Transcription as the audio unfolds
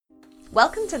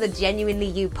Welcome to the Genuinely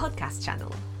You podcast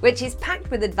channel, which is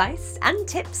packed with advice and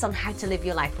tips on how to live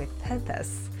your life with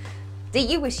purpose. Do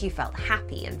you wish you felt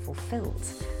happy and fulfilled?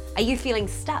 Are you feeling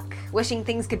stuck, wishing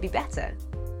things could be better?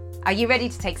 Are you ready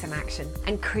to take some action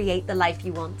and create the life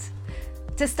you want?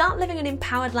 To start living an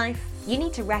empowered life, you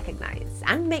need to recognize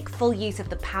and make full use of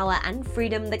the power and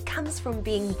freedom that comes from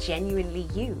being genuinely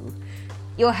you.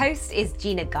 Your host is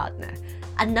Gina Gardner,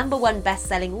 a #1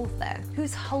 best-selling author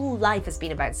whose whole life has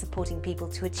been about supporting people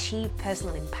to achieve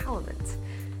personal empowerment,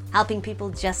 helping people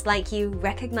just like you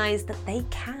recognize that they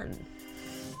can.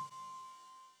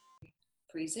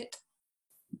 Freeze it.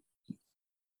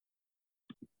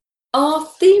 Our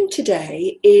theme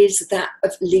today is that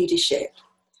of leadership,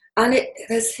 and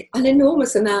there's an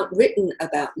enormous amount written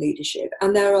about leadership,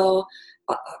 and there are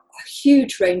a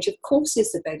huge range of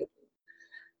courses available.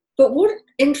 But what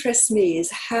interests me is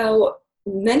how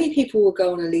many people will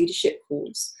go on a leadership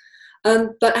course,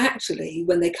 but actually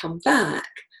when they come back,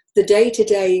 the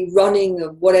day-to-day running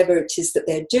of whatever it is that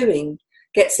they're doing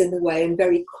gets in the way, and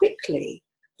very quickly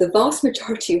the vast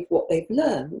majority of what they've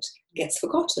learned gets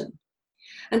forgotten.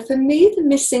 And for me, the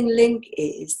missing link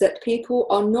is that people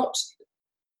are not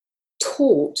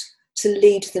taught to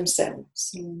lead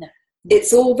themselves. No.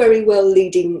 It's all very well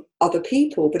leading other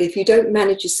people, but if you don't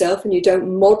manage yourself and you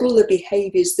don't model the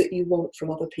behaviours that you want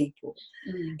from other people,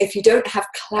 if you don't have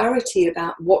clarity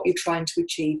about what you're trying to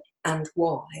achieve and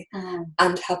why,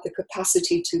 and have the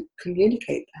capacity to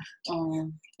communicate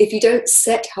that, if you don't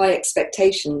set high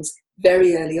expectations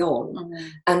very early on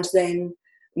and then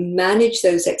manage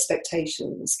those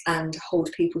expectations and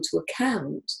hold people to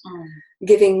account,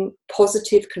 giving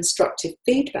positive, constructive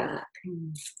feedback,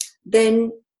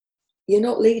 then you're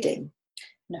not leading.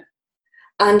 No.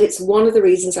 And it's one of the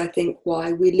reasons I think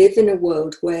why we live in a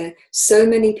world where so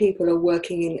many people are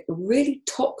working in really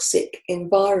toxic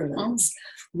environments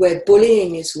where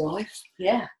bullying is rife.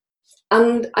 Yeah.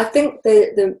 And I think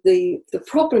the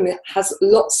problem has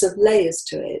lots of layers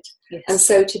to it. Yes. And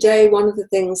so today, one of the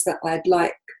things that I'd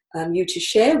like you to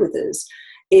share with us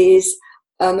is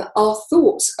our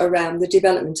thoughts around the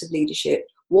development of leadership,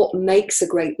 what makes a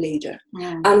great leader.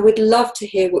 And we'd love to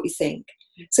hear what you think.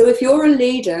 So if you're a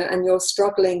leader and you're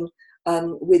struggling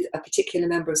with a particular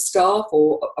member of staff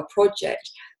or a project,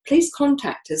 please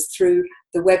contact us through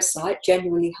the website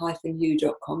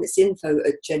genuinely-u.com. It's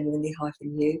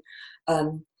info@genuinely-u.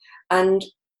 And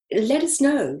let us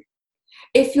know.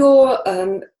 If you're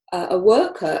a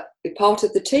worker, part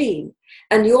of the team,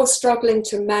 and you're struggling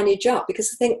to manage up,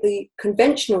 because I think the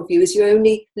conventional view is you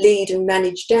only lead and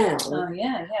manage down.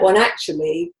 When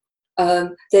actually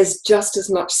there's just as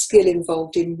much skill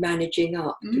involved in managing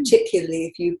up, particularly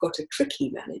if you've got a tricky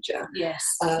manager. Yes.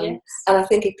 And I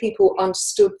think if people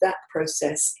understood that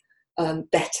process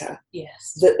better,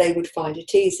 that they would find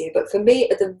it easier. But for me,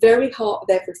 at the very heart of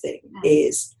everything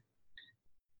is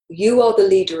you are the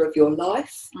leader of your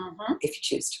life, if you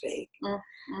choose to be.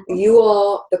 You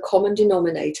are the common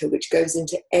denominator which goes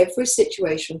into every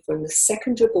situation from the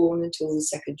second you're born until the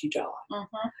second you die.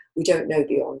 We don't know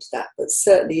beyond that, but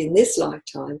certainly in this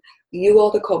lifetime, you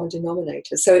are the common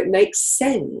denominator. So it makes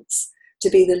sense to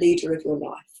be the leader of your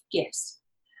life. Yes.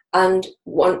 And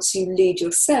once you lead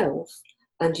yourself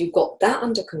and you've got that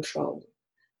under control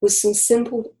with some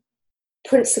simple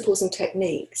principles and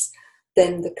techniques,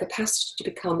 then the capacity to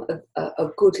become a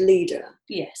good leader,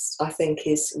 I think,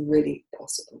 is really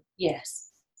possible. Yes,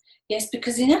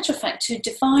 because in actual fact, to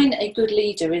define a good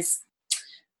leader is,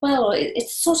 well,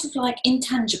 it's sort of like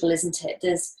intangible, isn't it?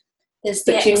 There's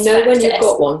but you know when you've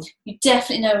got one. You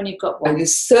definitely know when you've got one. And you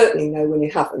certainly know when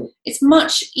you haven't. It's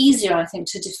much easier, I think,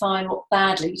 to define what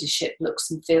bad leadership looks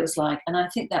and feels like. And I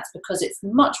think that's because it's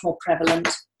much more prevalent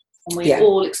and we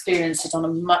all experience it on a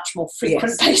much more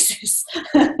frequent basis.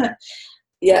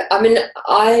 Yeah, I mean,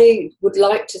 I would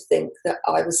like to think that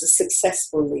I was a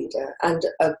successful leader and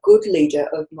a good leader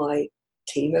of my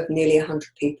team of nearly 100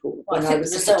 people. Well, when I think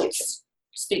was the results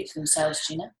speak for themselves,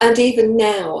 Gina. And even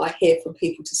now I hear from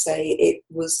people to say it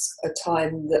was a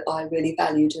time that I really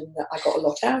valued and that I got a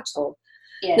lot out of.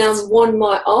 Yes. Now, one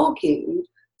might argue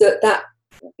that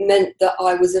meant that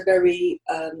I was a very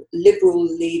liberal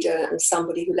leader and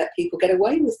somebody who let people get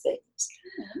away with things.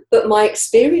 But my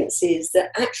experience is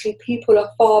that actually people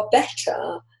are far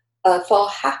better, far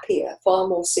happier, far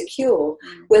more secure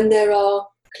when there are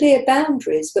clear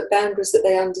boundaries, but boundaries that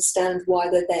they understand why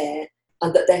they're there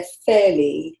and that they're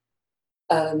fairly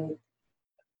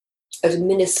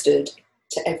administered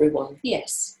to everyone.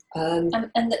 Yes. And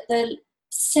that they're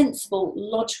sensible,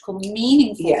 logical,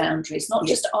 meaningful boundaries, not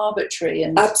just arbitrary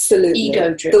and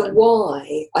ego-driven. The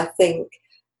why, I think,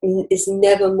 is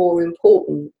never more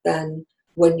important than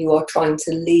when you are trying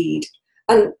to lead.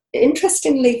 And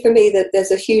interestingly for me, that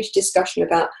there's a huge discussion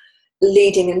about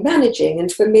leading and managing.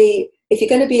 And for me, if you're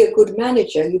going to be a good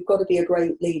manager, you've got to be a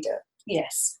great leader.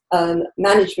 Yes.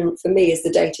 Management for me is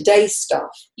the day-to-day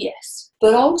stuff. Yes.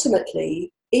 But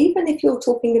ultimately, even if you're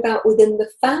talking about within the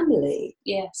family,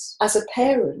 yes, as a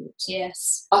parent,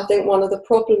 yes, I think one of the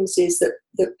problems is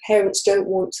that parents don't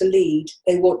want to lead.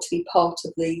 They want to be part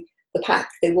of the pack.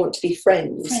 They want to be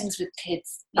friends with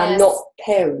kids, and not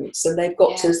parents. And they've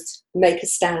got to make a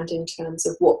stand in terms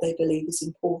of what they believe is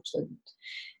important.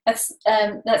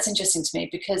 That's interesting to me,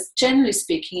 because generally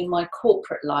speaking, in my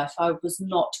corporate life, I was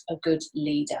not a good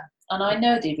leader, and I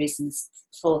know the reasons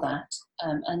for that.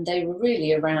 And they were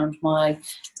really around my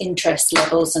interest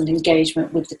levels and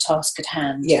engagement with the task at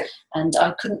hand. Yeah. And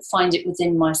I couldn't find it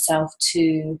within myself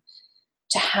to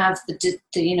have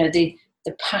the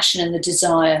passion and the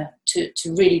desire to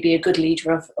really be a good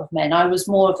leader of men. I was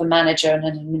more of a manager and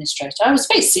an administrator. I was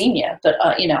very senior, but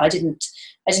I didn't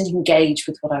engage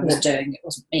with what I was doing. It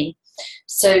wasn't me.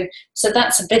 So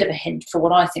that's a bit of a hint for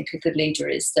what I think a good leader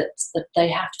is, that they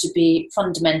have to be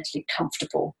fundamentally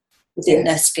comfortable within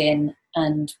their skin,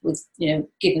 and with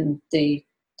given the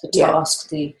task,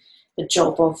 the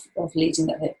job of leading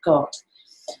that they've got.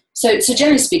 So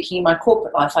generally speaking, in my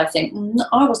corporate life, I think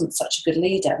I wasn't such a good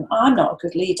leader. I'm not a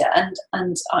good leader,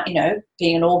 and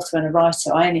being an author and a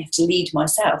writer, I only have to lead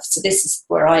myself. So this is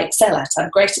where I excel at. I'm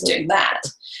great at doing that.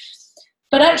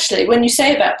 But actually, when you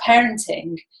say about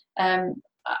parenting,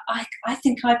 I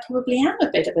think I probably am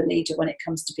a bit of a leader when it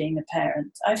comes to being a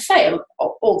parent. I fail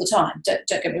all the time, don't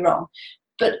get me wrong,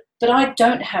 but I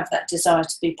don't have that desire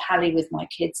to be pally with my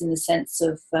kids in the sense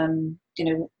of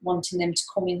wanting them to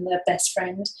call me their best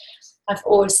friend. I've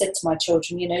always said to my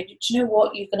children, do you know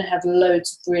what? You're going to have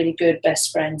loads of really good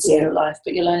best friends in your life,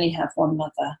 but you'll only have one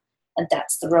mother, and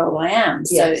that's the role I am.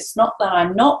 So it's not that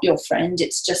I'm not your friend;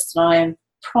 it's just that I am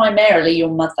primarily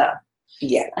your mother.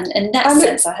 Yeah. And in that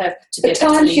sense, I hope to be a better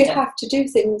leader. At times you have to do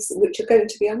things which are going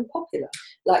to be unpopular,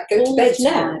 like go to bed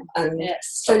now and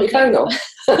turn your phone off.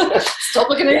 Stop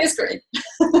looking at your screen.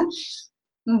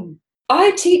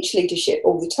 I teach leadership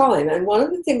all the time, and one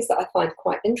of the things that I find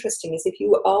quite interesting is if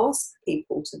you ask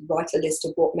people to write a list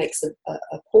of what makes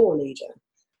a poor leader,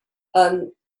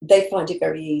 they find it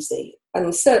very easy.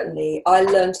 And certainly I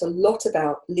learned a lot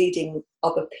about leading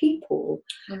other people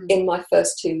in my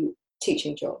first 2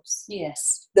 teaching jobs.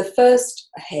 Yes. The first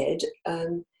head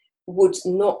would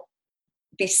not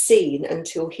be seen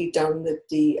until he'd done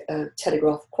the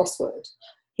Telegraph crossword.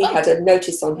 He had a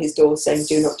notice on his door saying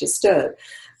 "Do not disturb."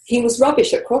 He was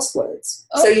rubbish at crosswords,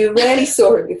 so you rarely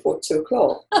saw him before 2:00.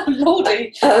 Oh,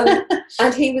 Lordy.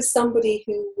 And he was somebody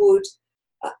who would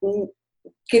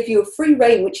give you a free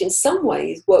rein, which in some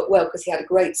ways worked well because he had a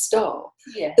great staff.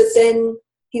 Yes. But then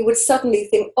he would suddenly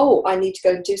think, oh, I need to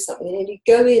go and do something. And he'd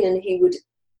go in and he would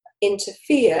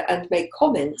interfere and make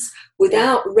comments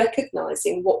without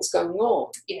recognising what's going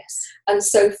on. Yes. And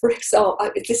so, for example,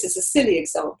 this is a silly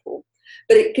example,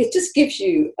 but it just gives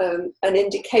you an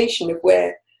indication of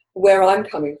where I'm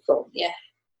coming from. Yeah.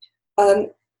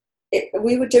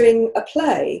 We were doing a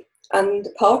play, and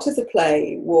part of the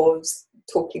play was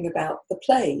talking about the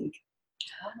plague.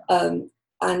 And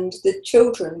the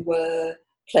children were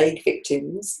plague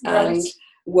victims and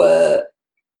were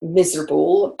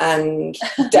miserable and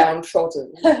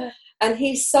downtrodden. And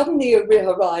he suddenly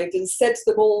arrived and said to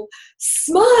them all,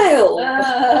 "Smile!"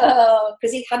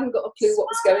 Because he hadn't got a clue what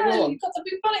was going on. You've got the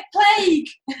bubonic plague.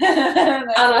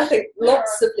 And I think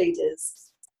lots of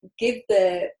leaders give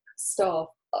their staff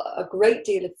a great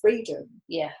deal of freedom,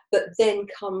 but then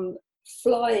come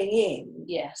flying in,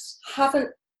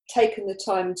 haven't taken the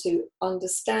time to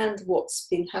understand what's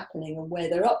been happening and where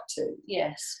they're up to,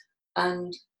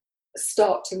 and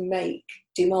start to make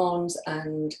demands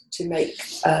and to make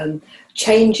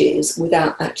changes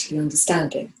without actually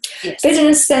understanding. But in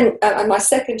a sense, and my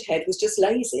second head was just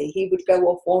lazy. He would go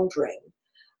off wandering.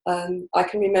 I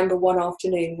can remember one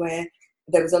afternoon where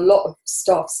there was a lot of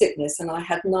staff sickness and I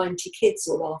had 90 kids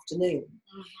all afternoon.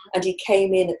 And he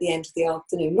came in at the end of the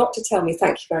afternoon, not to tell me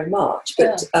thank you very much,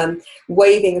 but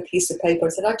waving a piece of paper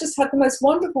and said, "I've just had the most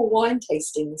wonderful wine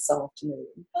tasting this afternoon.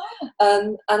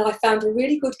 And I found a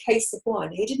really good case of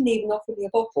wine." He didn't even offer me a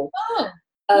bottle.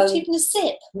 Not even a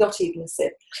sip. Not even a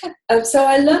sip. So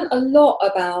I learned a lot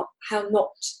about how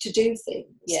not to do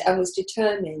things, and was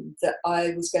determined that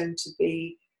I was going to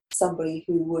be somebody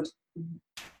who would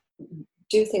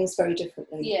do things very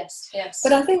differently. Yes.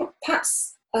 But I think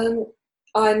perhaps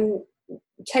I'm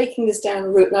taking this down a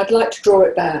route and I'd like to draw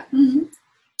it back. And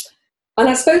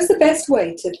I suppose the best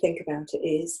way to think about it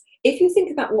is, if you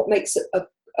think about what makes a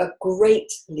a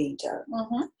great leader,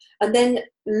 Mm-hmm. and then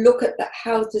look at that,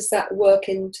 how does that work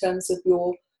in terms of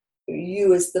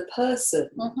you as the person?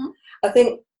 Mm-hmm. I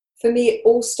think for me it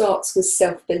all starts with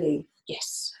self-belief.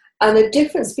 Yes. And a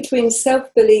difference between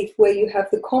self-belief, where you have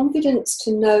the confidence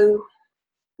to know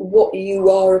what you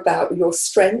are about, your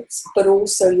strengths, but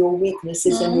also your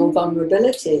weaknesses and your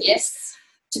vulnerabilities. Yes.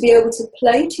 To be able to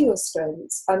play to your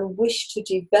strengths and wish to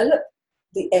develop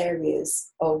the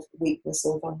areas of weakness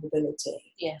or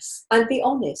vulnerability. Yes. And be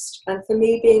honest. And for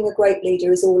me, being a great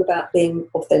leader is all about being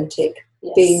authentic,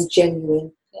 Yes. being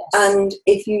genuine. Yes. And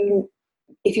if you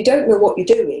don't know what you're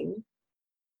doing,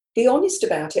 be honest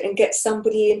about it and get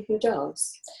somebody in who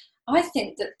does. I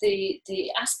think that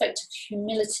the aspect of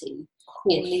humility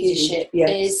in Huge, leadership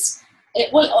yes.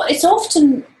 it's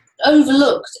often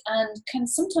overlooked and can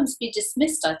sometimes be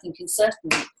dismissed, I think, in certain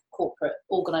corporate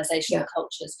organisational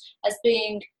cultures as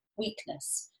being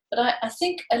weakness. But I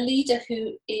think a leader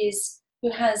who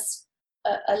has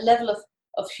a level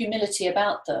of humility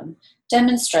about them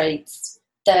demonstrates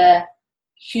their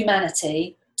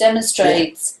humanity,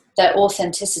 demonstrates their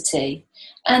authenticity,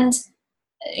 and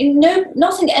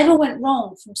nothing ever went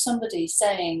wrong from somebody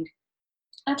saying,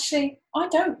 actually, I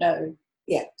don't know.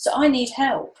 Yeah. So I need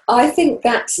help. I think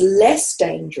that's less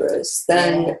dangerous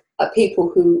than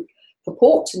people who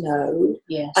purport to know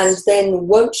and then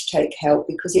won't take help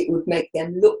because it would make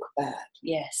them look bad.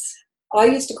 Yes. I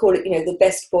used to call it, the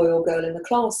best boy or girl in the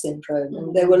class syndrome.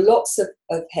 And there were lots of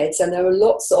heads, and there were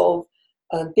lots of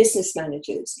business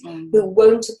managers who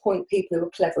won't appoint people who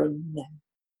are cleverer than them.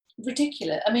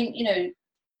 Ridiculous. I mean,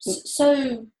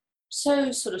 so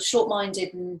sort of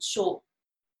short-minded and short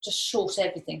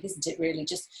everything, isn't it, really?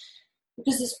 Just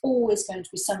because there's always going to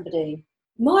be somebody.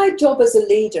 My job as a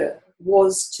leader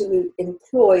was to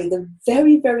employ the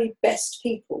very, very best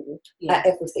people at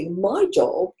everything. My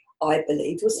job, I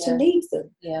believe, was to lead them,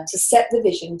 to set the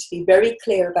vision, to be very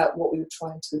clear about what we were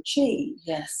trying to achieve.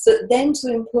 Yes. But then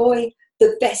to employ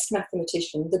the best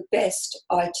mathematician, the best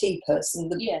IT person,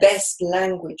 the best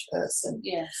language person.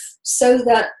 Yes. So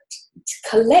that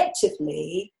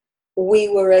collectively we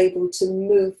were able to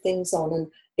move things on. And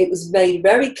it was made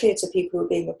very clear to people who were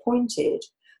being appointed,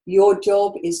 your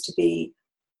job is to be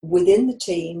within the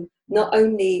team, not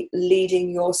only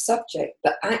leading your subject,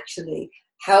 but actually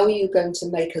how are you going to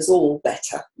make us all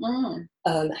better?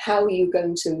 How are you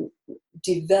going to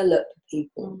develop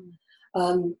people?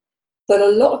 But a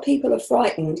lot of people are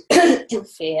frightened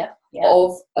fear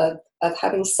of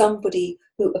having somebody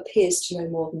who appears to know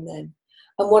more than them.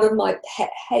 And one of my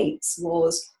pet hates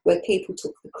was where people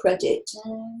took the credit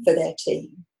for their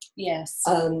team. Yes.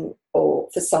 Or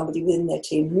for somebody within their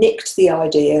team, nicked the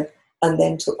idea and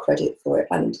then took credit for it.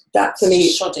 And that, for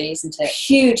me, shoddy, isn't it?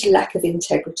 Huge lack of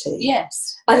integrity.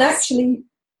 Yes. And actually,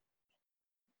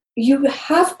 you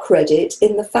have credit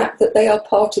in the fact that they are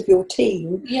part of your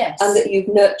team, and that you've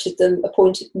nurtured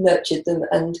them,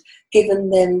 and given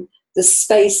them the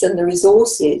space and the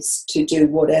resources to do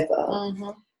whatever.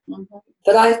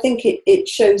 But I think it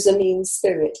shows a mean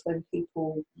spirit when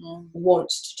people want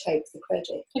to take the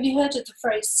credit. Have you heard of the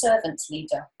phrase servant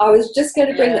leader? I was just going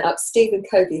to bring that up. Stephen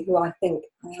Covey, who I think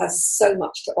has so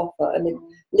much to offer. And if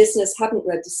listeners haven't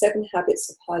read The 7 Habits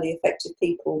of Highly Effective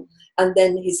People, and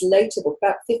then his later book,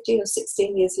 about 15 or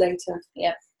 16 years later,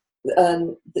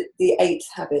 the 8th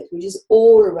Habit, which is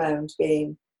all around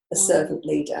being a servant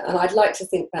leader. And I'd like to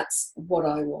think that's what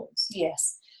I was.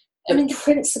 Yes. The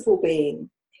principle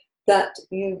being that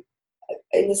in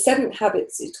the 7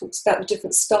 Habits, it talks about the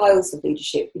different styles of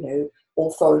leadership,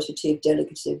 authoritative,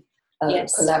 delegative,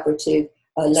 collaborative,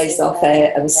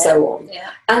 laissez-faire, and so on. Yeah.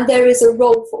 And there is a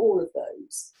role for all of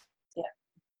those,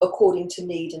 according to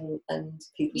need and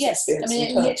people's experience.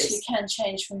 It literally can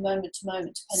change from moment to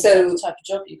moment, depending on the type of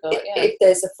job you've got. If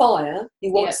there's a fire,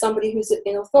 you want somebody who's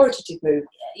in authoritative mood.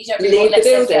 You don't really want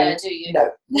laissez-faire, do you?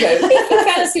 No. If you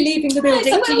fancy leaving the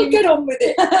building, well, get on with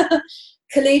it.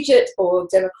 Collegiate or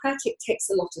democratic takes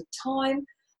a lot of time,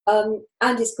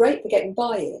 and is great for getting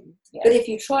buy-in. But if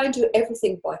you try and do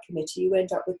everything by committee, you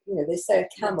end up with, they say a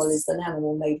camel is an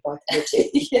animal made by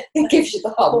committee. It gives you the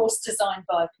hump. Horse designed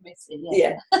by a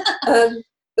committee.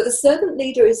 But the servant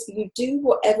leader is you do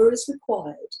whatever is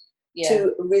required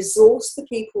to resource the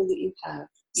people that you have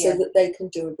so that they can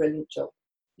do a brilliant job.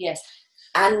 Yes.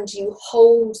 And you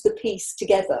hold the piece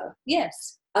together.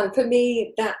 Yes. And for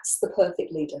me, that's the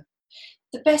perfect leader.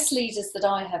 The best leaders that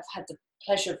I have had the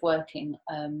pleasure of working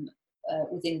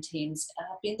within teams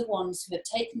have been the ones who have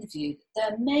taken the view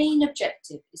that their main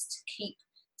objective is to keep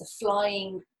the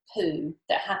flying poo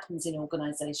that happens in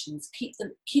organisations, keep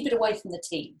it away from the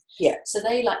team. Yeah. So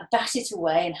they like bat it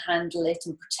away and handle it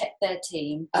and protect their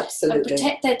team. Absolutely. And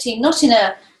protect their team, not in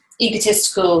a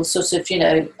egotistical sort of,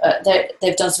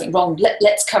 they've done something wrong,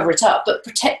 let's cover it up, but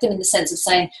protect them in the sense of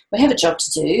saying, we have a job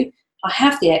to do, I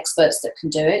have the experts that can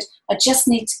do it, I just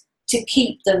need to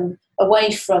keep them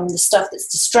away from the stuff that's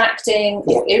distracting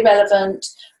or irrelevant,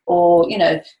 or,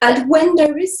 And when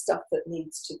there is stuff that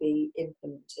needs to be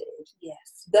implemented,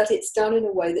 yes, that it's done in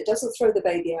a way that doesn't throw the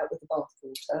baby out with the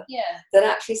bathwater, that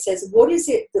actually says, what is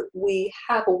it that we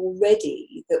have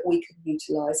already that we can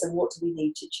utilise, and what do we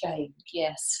need to change?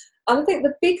 Yes. And I think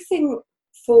the big thing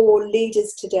for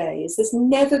leaders today is there's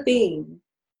never been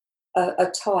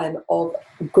a time of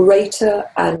greater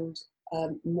and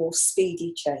more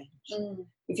speedy change.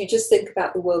 If you just think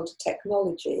about the world of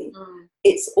technology,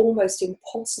 it's almost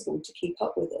impossible to keep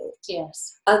up with it.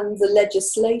 Yes. And the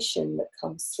legislation that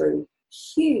comes through,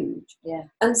 huge. Yeah.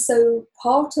 And so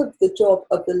part of the job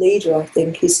of the leader, I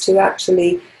think, is to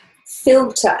actually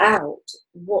filter out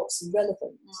what's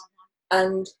relevant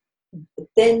and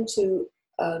then to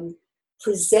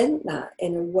present that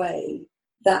in a way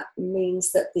that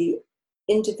means that the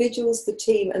individuals, the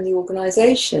team and the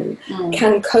organisation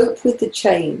can cope with the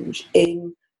change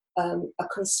in a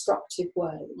constructive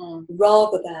way,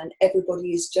 rather than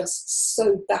everybody is just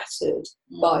so battered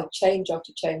by change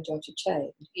after change after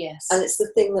change. Yes. And it's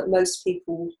the thing that most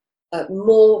people,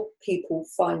 more people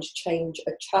find change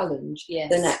a challenge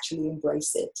than actually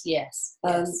embrace it. Yes.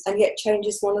 And yet change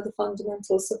is one of the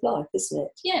fundamentals of life, isn't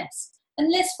it? Yes.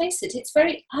 And let's face it, it's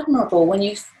very admirable when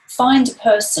you find a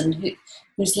person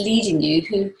who's leading you,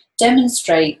 who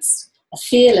demonstrates a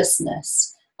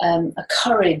fearlessness, a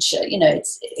courage.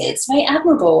 It's very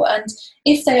admirable. And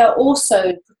if they are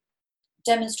also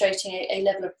demonstrating a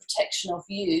level of protection of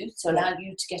you to allow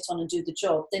you to get on and do the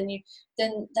job, then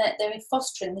they're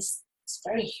fostering this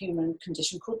very human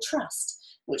condition called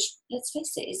trust, which, let's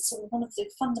face it, is sort of one of the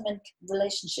fundamental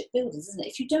relationship builders, isn't it?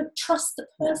 If you don't trust the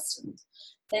person,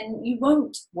 then you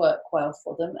won't work well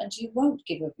for them and you won't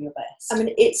give of your best. I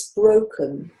mean, it's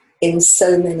broken in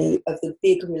so many of the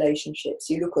big relationships.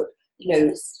 You look at,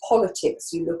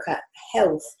 politics, you look at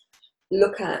health,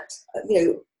 look at,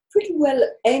 pretty well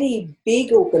any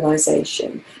big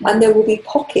organisation, and there will be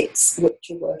pockets which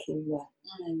are working well.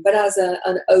 But as an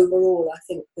overall, I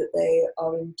think that they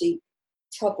are in deep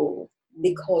trouble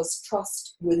because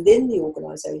trust within the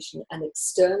organisation and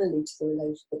externally to the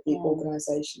relation of the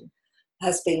organisation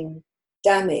has been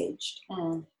damaged.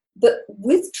 But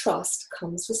with trust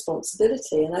comes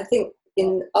responsibility. And I think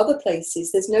in other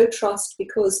places there's no trust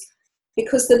because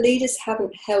the leaders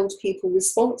haven't held people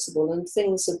responsible and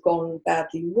things have gone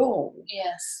badly wrong.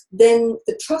 Yes. Then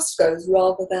the trust goes,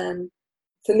 rather than,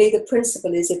 for me, the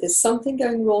principle is, if there's something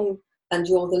going wrong and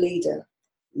you're the leader,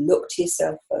 look to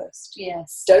yourself first.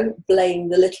 Yes. Don't blame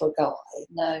the little guy.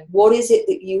 No. What is it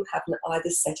that you haven't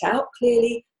either set out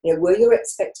clearly? Were your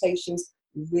expectations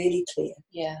really clear?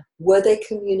 Yeah. Were they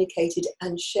communicated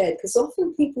and shared? Because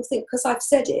often people think, because I've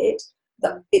said it,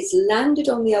 that it's landed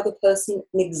on the other person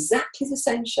in exactly the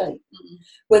same shape.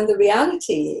 When the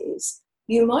reality is,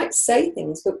 you might say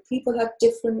things, but people have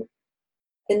different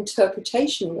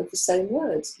interpretation of the same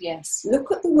words. Yes.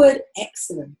 Look at the word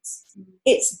excellence.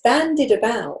 It's bandied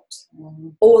about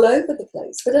all over the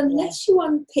place. But unless you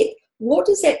unpick, what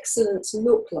does excellence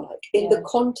look like in the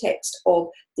context of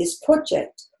this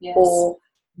project or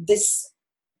this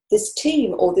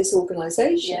team or this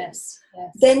organisation,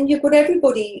 then you've got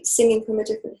everybody singing from a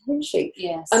different hymn sheet.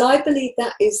 Yes. And I believe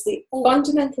that is the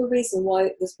fundamental reason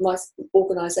why my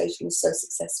organisation is so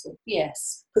successful.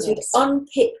 Yes. Because we've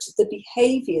unpicked the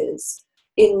behaviours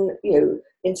in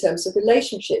terms of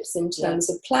relationships, in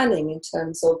terms of planning, in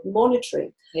terms of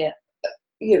monitoring. Yeah.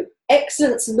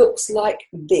 Excellence looks like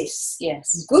this.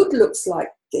 Yes. Good looks like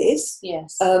this.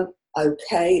 Yes.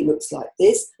 Okay looks like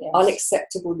this. Yes.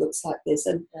 Unacceptable looks like this.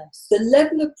 And the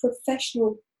level of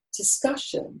professional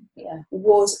discussion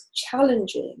was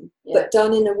challenging, but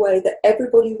done in a way that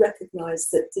everybody recognised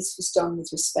that this was done with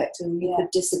respect, and you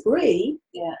could disagree,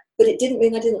 but it didn't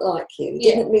mean I didn't like you. It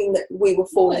didn't mean that we were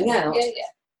falling out.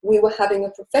 We were having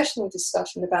a professional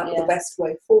discussion about the best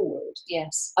way forward.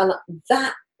 Yes. And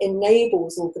that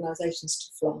enables organisations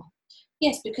to fly.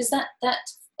 Yes, because that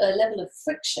level of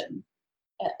friction,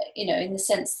 in the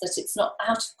sense that it's not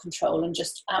out of control and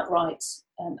just outright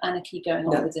anarchy going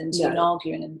on within and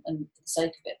arguing and for the sake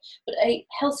of it, but a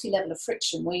healthy level of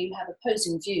friction where you have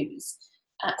opposing views.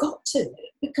 Got to.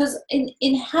 Because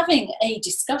in having a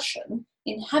discussion,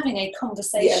 in having a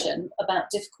conversation about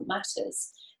difficult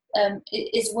matters,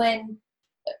 is when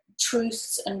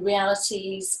truths and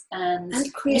realities and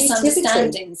creativity.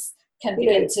 misunderstandings can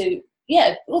begin to,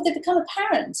 well, they become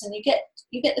apparent, and you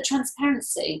get the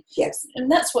transparency. Yes. And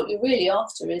that's what you're really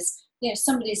after is,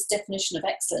 somebody's definition of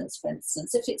excellence, for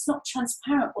instance. If it's not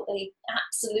transparent what they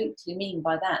absolutely mean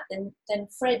by that, then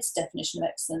Fred's definition of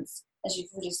excellence, as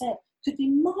you've already said, could be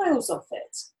miles off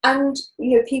it. And,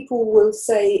 people will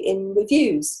say in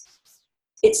reviews,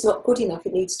 it's not good enough,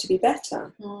 it needs to be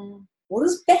better. What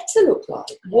does better look like?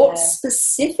 Yeah. What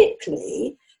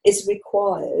specifically is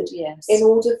required in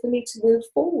order for me to move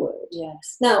forward?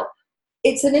 Yes. Now,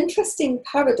 it's an interesting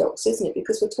paradox, isn't it?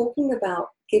 Because we're talking about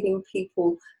giving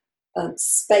people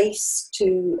space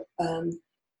to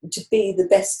be the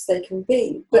best they can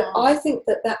be. But I think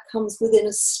that comes within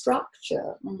a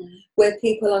structure where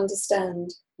people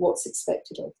understand what's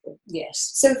expected of them.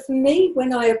 Yes. So for me,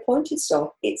 when I appointed staff,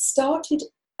 it started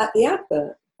at the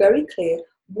advert, very clear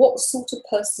what sort of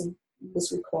person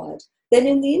was required. Then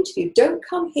in the interview, don't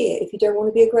come here if you don't want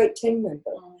to be a great team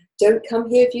member. Don't come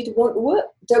here if you don't want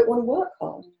to work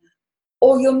hard.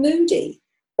 Or you're moody,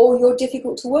 or you're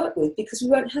difficult to work with, because we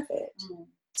won't have it.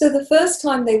 So the first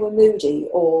time they were moody,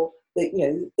 or they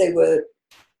were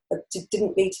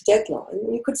didn't meet a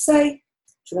deadline, you could say,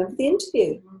 remember the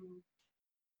interview.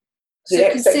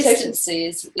 So consistency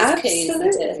is key,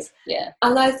 isn't it? Yeah.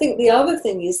 And I think the other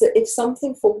thing is that if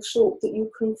something falls short, that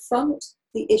you confront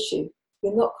the issue.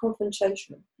 You're not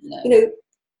confrontational. No.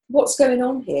 What's going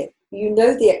on here?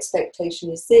 The expectation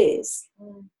is this.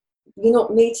 You're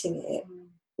not meeting it.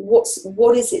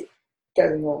 What is it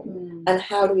going on? And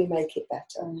how do we make it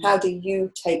better? How do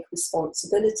you take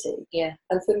responsibility? Yeah.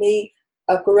 And for me,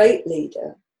 a great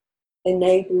leader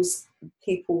enables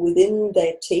people within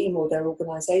their team or their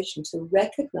organisation to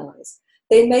recognise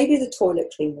they may be the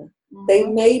toilet cleaner, they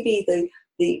may be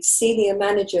the senior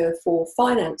manager for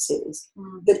finances,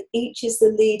 but each is the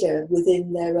leader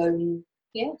within their own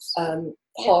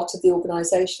part of the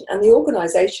organisation, and the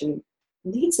organisation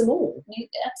needs them all.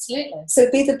 Absolutely. So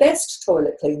be the best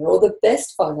toilet cleaner or the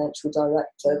best financial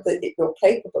director that you're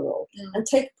capable of, and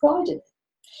take pride in it.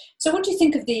 So what do you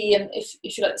think of the,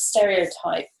 if you like, the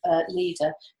stereotype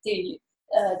leader,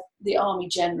 the army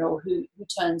general who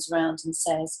turns around and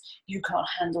says, you can't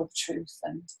handle the truth,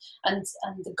 and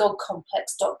the God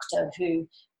complex doctor who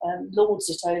lords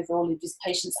it over all of his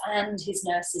patients and his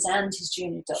nurses and his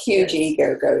junior doctors? Huge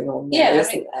ego going on there,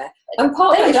 isn't there? And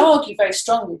they would argue very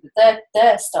strongly that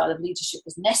their style of leadership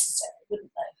was necessary,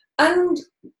 wouldn't they? And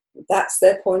that's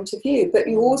their point of view. But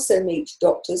you also meet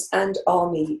doctors and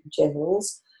army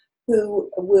generals who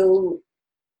will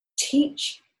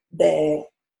teach their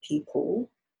people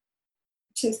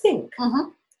to think,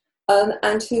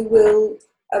 and who will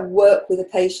work with a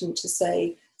patient to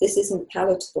say, this isn't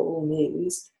palatable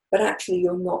news, but actually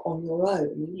you're not on your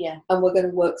own, and we're going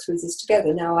to work through this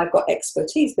together. Now, I've got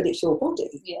expertise, but it's your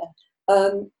body.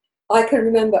 I can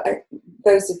remember,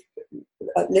 those of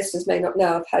listeners may not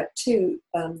know, I've had 2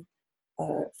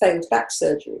 failed back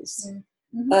surgeries.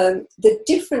 The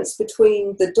difference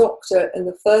between the doctor and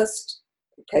the first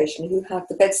patient, who had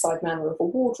the bedside manner of a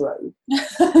wardrobe,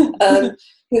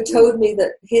 who told me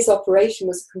that his operation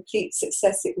was a complete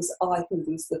success, it was I who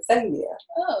was the failure.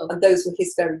 And those were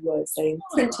his very words. They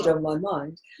imprinted on my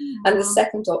mind. And the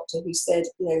second doctor who said,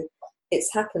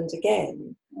 it's happened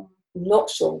again. Not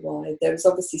sure why. There is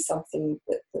obviously something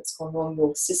that's gone wrong.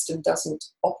 Your system doesn't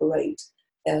operate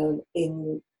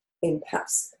in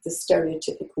perhaps the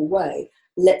stereotypical way.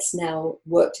 Let's now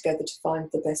work together to find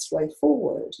the best way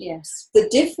forward. Yes. The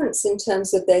difference in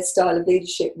terms of their style of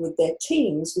leadership with their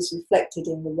teams was reflected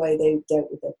in the way they dealt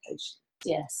with their patients.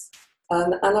 Yes.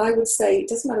 And I would say it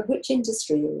doesn't matter which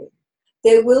industry you're in.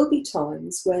 There will be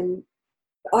times when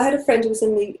I had a friend who was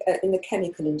in the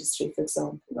chemical industry, for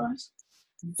example. Right.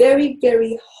 Very,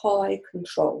 very high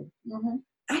control.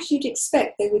 As you'd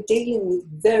expect, they were dealing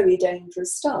with very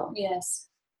dangerous stuff. Yes.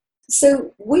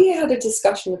 So we had a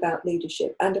discussion about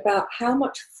leadership and about how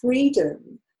much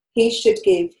freedom he should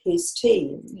give his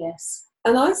team. Yes.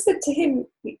 And I said to him,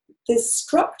 the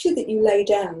structure that you lay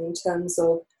down in terms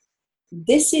of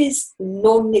this is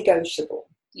non-negotiable.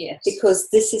 Yes. Because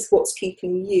this is what's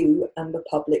keeping you and the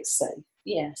public safe.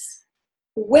 Yes.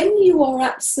 When you are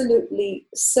absolutely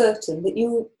certain that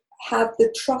you have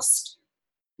the trust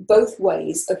both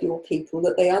ways of your people,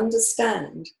 that they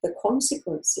understand the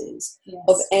consequences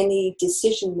of any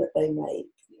decision that they make,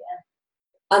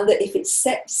 and that if it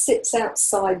sits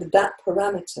outside that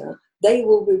parameter, they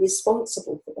will be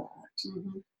responsible for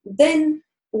that. Then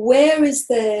where is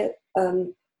there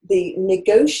the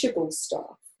negotiable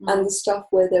stuff and the stuff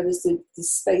where there is the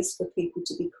space for people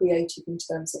to be creative in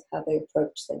terms of how they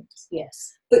approach things?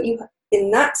 Yes. But you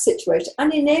in that situation,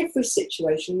 and in every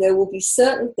situation, there will be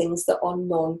certain things that are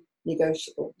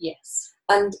non-negotiable. Yes.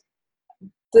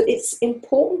 But it's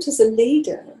important as a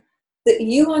leader that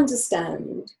you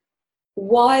understand,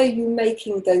 why are you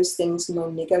making those things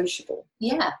non-negotiable?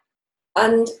 Yeah.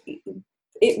 And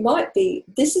it might be,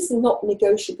 this is not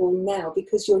negotiable now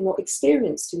because you're not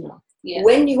experienced enough. Yeah.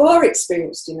 When you are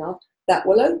experienced enough, that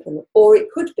will open. Or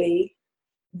it could be,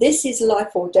 this is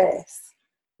life or death.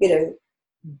 You know,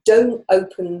 don't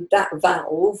open that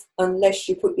valve unless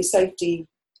you put your safety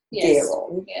gear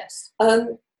on. Yes.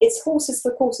 It's horses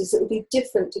for courses. It will be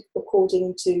different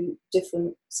according to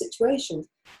different situations.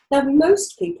 Now,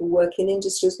 most people work in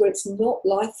industries where it's not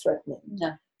life-threatening.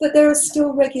 No. But there are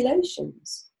still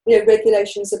regulations. You know,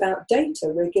 regulations about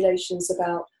data, regulations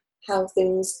about how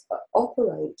things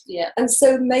operate. Yeah. And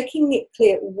so making it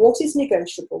clear what is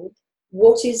negotiable,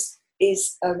 what is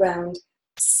around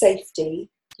safety,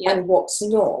 and what's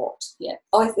not,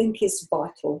 I think is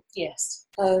vital. Yes.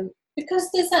 Because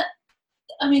there's that,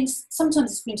 I mean,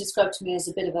 sometimes it's been described to me as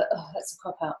a bit of a, oh, that's a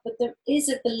cop-out, but there is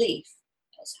a belief,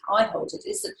 as I hold it,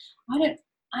 is that I don't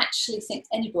actually think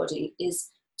anybody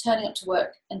is turning up to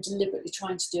work and deliberately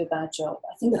trying to do a bad job.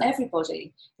 I think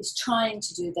everybody is trying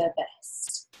to do their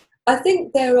best. I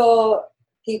think there are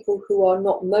people who are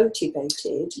not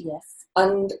motivated. Yes.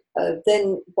 And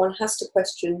then one has to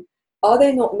question, are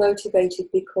they not motivated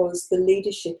because the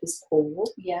leadership is poor?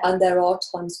 Yeah. And there are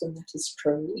times when that is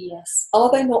true. Yes.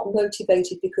 Are they not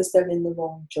motivated because they're in the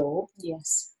wrong job?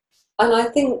 Yes. And I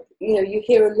think, you know, you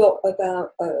hear a lot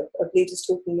about of leaders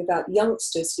talking about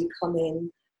youngsters who come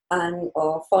in and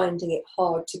are finding it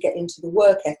hard to get into the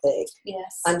work ethic.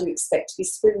 Yes. And who expect to be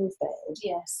spoon-fed.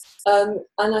 Yes. And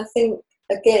I think,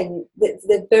 again,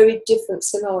 they're very different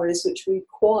scenarios which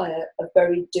require a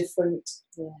very different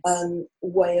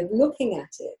way of looking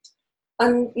at it.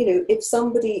 And, you know, if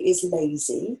somebody is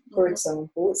lazy, for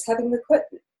example, it's having the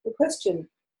question,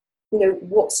 you know,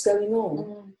 what's going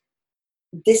on?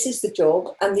 This is the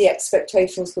job, and the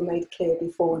expectations were made clear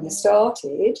before you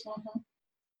started.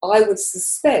 I would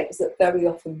suspect that very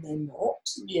often they're not.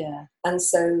 Yeah. And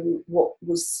so what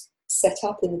was set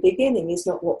up in the beginning is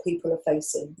not what people are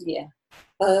facing. Yeah.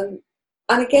 And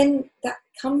again, that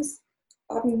comes,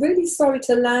 I'm really sorry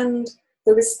to land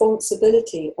the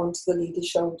responsibility onto the leader's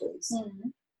shoulders.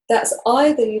 That's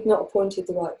either you've not appointed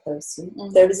the right person.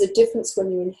 There is a difference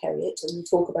when you inherit, and we'll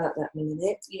talk about that in a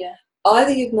minute. Yeah.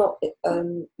 Either you've not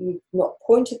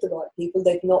appointed the right people,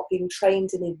 they've not been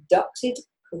trained and inducted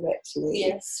correctly.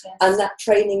 Yes. And that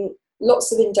training,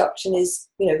 lots of induction is,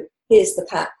 you know, here's the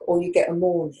pack, or you get a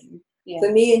morning. Yeah.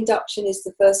 For me, induction is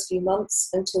the first few months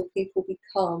until people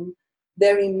become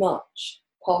very much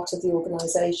part of the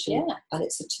organisation, and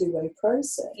it's a two-way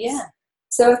process. Yeah.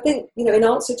 So I think, you know, in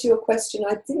answer to your question,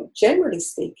 I think generally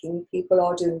speaking, people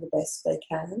are doing the best they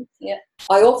can. Yeah.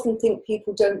 I often think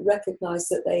people don't recognise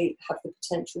that they have the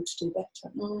potential to do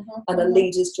better, and a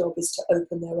leader's job is to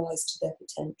open their eyes to their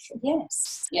potential.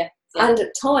 Yes. Yeah. And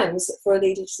at times, for a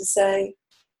leader to say,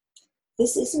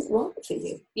 this isn't right for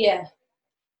you. Yeah.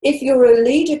 If you're a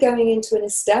leader going into an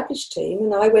established team,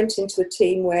 and I went into a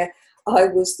team where I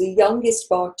was the youngest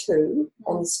bar two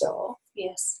on the staff,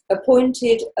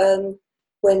 appointed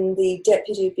when the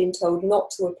deputy had been told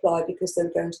not to apply because they were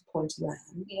going to appoint a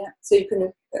man. Yeah. So you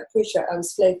can appreciate I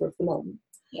was flavour of the month.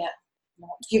 Yeah.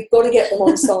 You've got to get them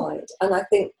on side. And I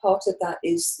think part of that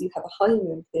is you have a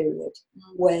honeymoon period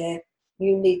where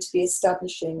you need to be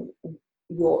establishing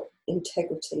your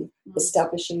integrity,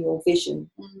 establishing your vision,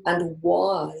 and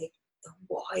why. The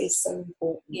why is so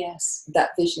important. Yes. That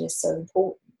vision is so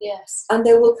important. Yes. And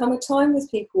there will come a time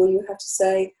with people where you have to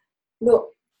say,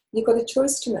 look, you've got a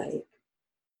choice to make.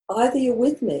 Either you're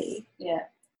with me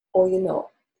or you're not.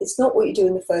 It's not what you do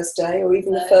in the first day or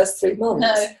even the first 3 months.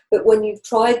 No. But when you've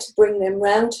tried to bring them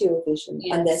round to your vision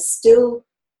and they're still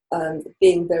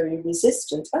being very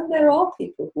resistant, and there are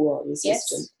people who are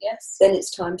resistant, then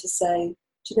it's time to say,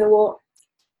 do you know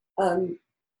what?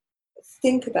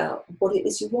 Think about what it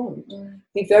is you want.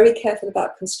 Be very careful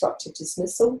about constructive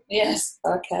dismissal. Yes.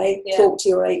 Okay. Talk to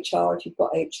your HR if you've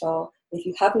got HR. If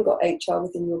you haven't got HR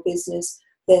within your business,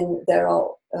 then there are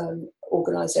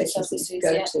organisations that you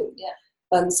can go to.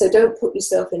 Yeah. So don't put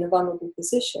yourself in a vulnerable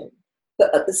position.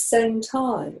 But at the same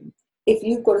time, if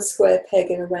you've got a square peg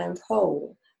in a round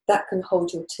hole, that can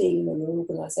hold your team and your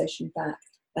organisation back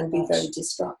and be very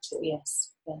destructive.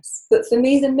 Yes. Yes. But for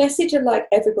me, the message I'd like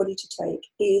everybody to take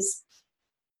is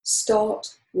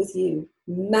start with you.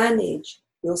 Manage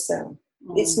yourself.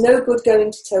 It's no good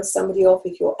going to tell somebody off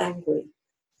if you're angry.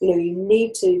 You know, you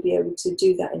need to be able to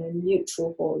do that in a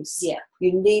neutral voice. Yeah.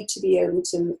 You need to be able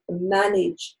to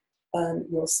manage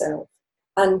yourself.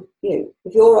 And if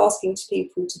you're asking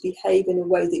people to behave in a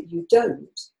way that you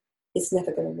don't, it's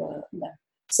never going to work. No.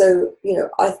 So,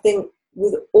 I think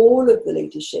with all of the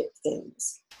leadership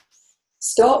things,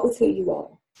 start with who you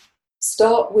are.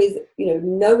 Start with,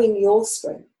 knowing your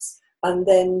strengths, and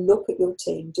then look at your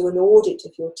team, do an audit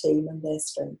of your team and their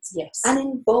strengths. Yes. And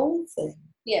involve them.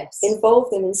 Yes. Involve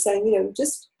them in saying,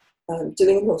 just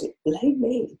doing an audit, blame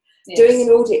me. Yes. Doing an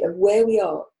audit of where we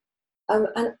are.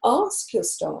 And ask your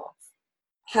staff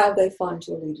how they find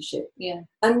your leadership. Yeah.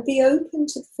 And be open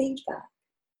to feedback.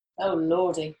 Oh,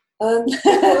 Lordy.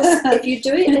 Because if you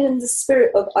do it in the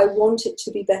spirit of, I want it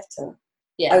to be better,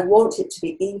 yeah. I want it to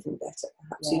be even better,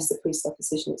 perhaps Yeah. use the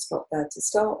presupposition it's not bad to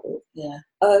start with. Yeah.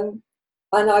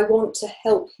 And I want to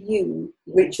help you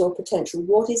reach your potential.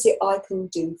 What is it I can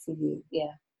do for you?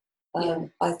 Yeah.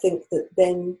 I think that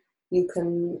then you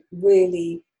can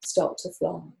really start to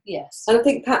fly. Yes. And I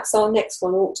think perhaps our next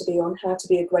one ought to be on how to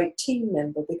be a great team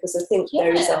member, because I think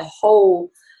there is a Yeah.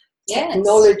 whole Yes.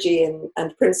 technology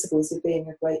and principles of being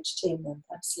a great team member.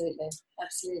 Absolutely.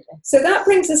 Absolutely. So that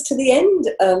brings us to the end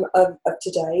of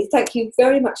today. Thank you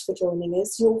very much for joining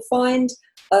us. You'll find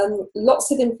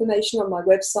lots of information on my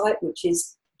website, which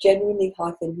is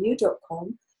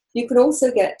genuinely-you.com. You can also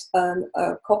get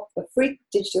a free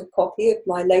digital copy of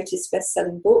my latest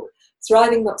best-selling book,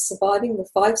 Thriving Not Surviving, The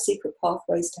 5 Secret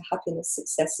Pathways to Happiness,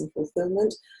 Success and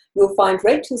Fulfillment. You'll find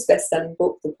Rachel's best-selling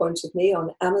book, The Point of Me,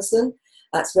 on Amazon.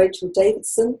 That's Rachel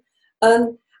Davidson.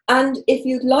 And if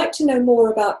you'd like to know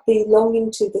more about belonging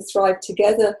to the Thrive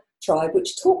Together tribe,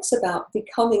 which talks about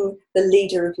becoming the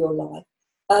leader of your life,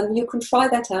 you can try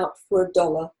that out for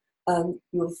 $1.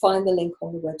 You'll find the link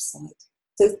on the website.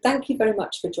 So thank you very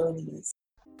much for joining us.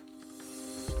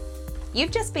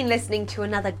 You've just been listening to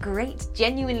another great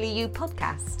Genuinely You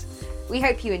podcast. We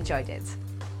hope you enjoyed it.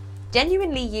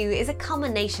 Genuinely You is a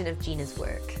culmination of Gina's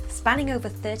work, spanning over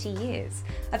 30 years,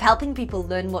 of helping people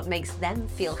learn what makes them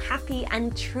feel happy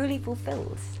and truly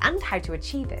fulfilled, and how to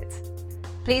achieve it.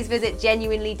 Please visit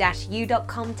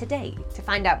genuinely-you.com today to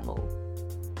find out more.